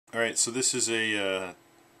Alright, so this is a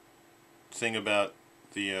thing about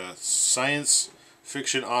the science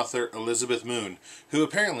fiction author Elizabeth Moon, who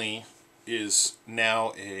apparently is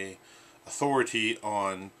now a authority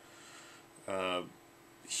on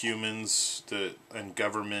humans and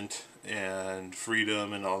government and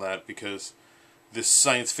freedom and all that, because this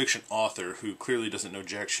science fiction author, who clearly doesn't know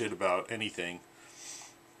jack shit about anything.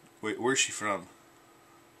 Wait, where's she from?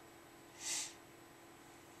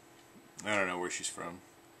 I don't know where she's from.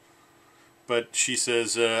 But she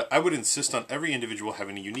says, I would insist on every individual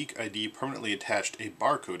having a unique ID permanently attached, a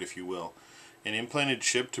barcode if you will, an implanted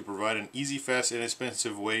chip to provide an easy, fast,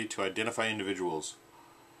 inexpensive way to identify individuals.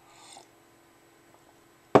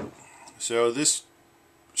 So this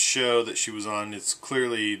show that she was on, it's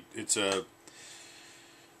clearly,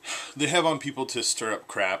 they have on people to stir up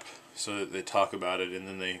crap so that they talk about it, and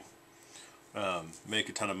then they make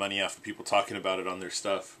a ton of money off of people talking about it on their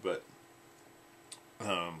stuff. But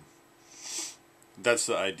that's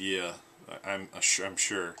the idea, I'm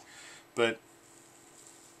sure. But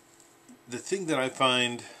the thing that I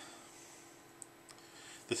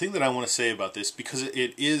want to say about this, because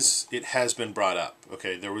it has been brought up.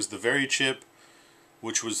 Okay, there was the very chip,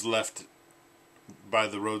 which was left by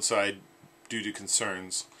the roadside due to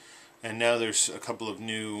concerns, and now there's a couple of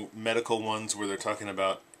new medical ones where they're talking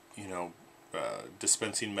about, you know,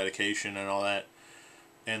 dispensing medication and all that.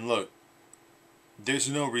 And look, there's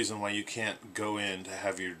no reason why you can't go in to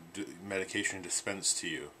have your medication dispensed to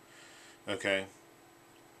you. Okay?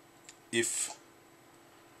 If,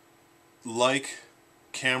 like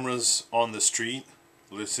cameras on the street,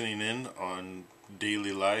 listening in on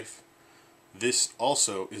daily life, this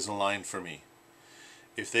also is a line for me.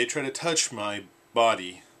 If they try to touch my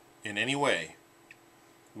body in any way,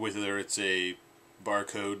 whether it's a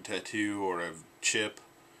barcode tattoo or a chip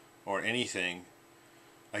or anything,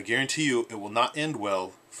 I guarantee you it will not end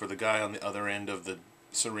well for the guy on the other end of the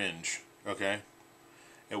syringe, okay?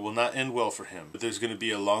 It will not end well for him. But there's going to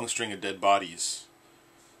be a long string of dead bodies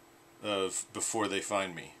before they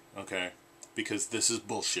find me, okay? Because this is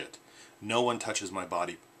bullshit. No one touches my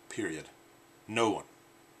body, period. No one.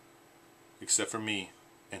 Except for me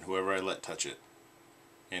and whoever I let touch it.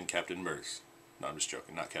 And Captain Mers. No, I'm just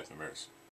joking. Not Captain Mers.